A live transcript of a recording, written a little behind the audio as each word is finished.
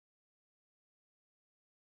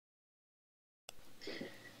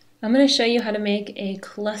I'm going to show you how to make a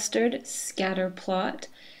clustered scatter plot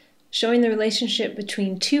showing the relationship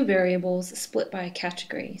between two variables split by a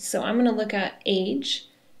category. So I'm going to look at age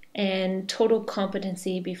and total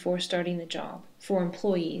competency before starting the job for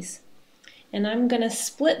employees. And I'm going to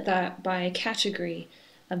split that by a category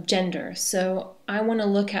of gender. So I want to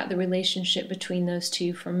look at the relationship between those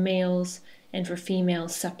two for males and for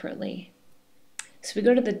females separately. So we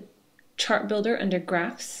go to the chart builder under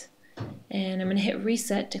graphs, and I'm going to hit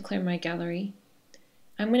reset to clear my gallery.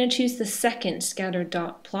 I'm going to choose the second scatter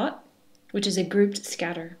dot plot, which is a grouped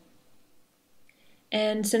scatter.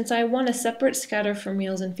 And since I want a separate scatter for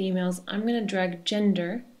males and females, I'm going to drag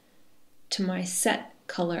gender to my set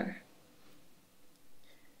color.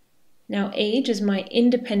 Now age is my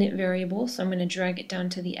independent variable, so I'm going to drag it down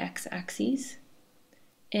to the x-axis.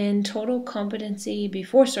 And total competency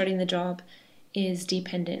before starting the job is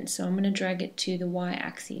dependent, so I'm going to drag it to the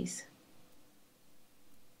y-axis.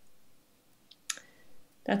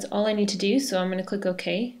 That's all I need to do, so I'm going to click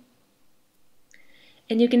OK.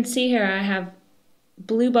 And you can see here I have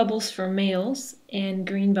blue bubbles for males and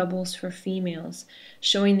green bubbles for females,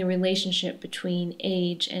 showing the relationship between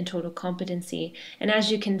age and total competency. And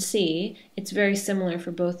as you can see, it's very similar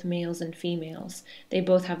for both males and females. They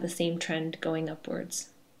both have the same trend going upwards.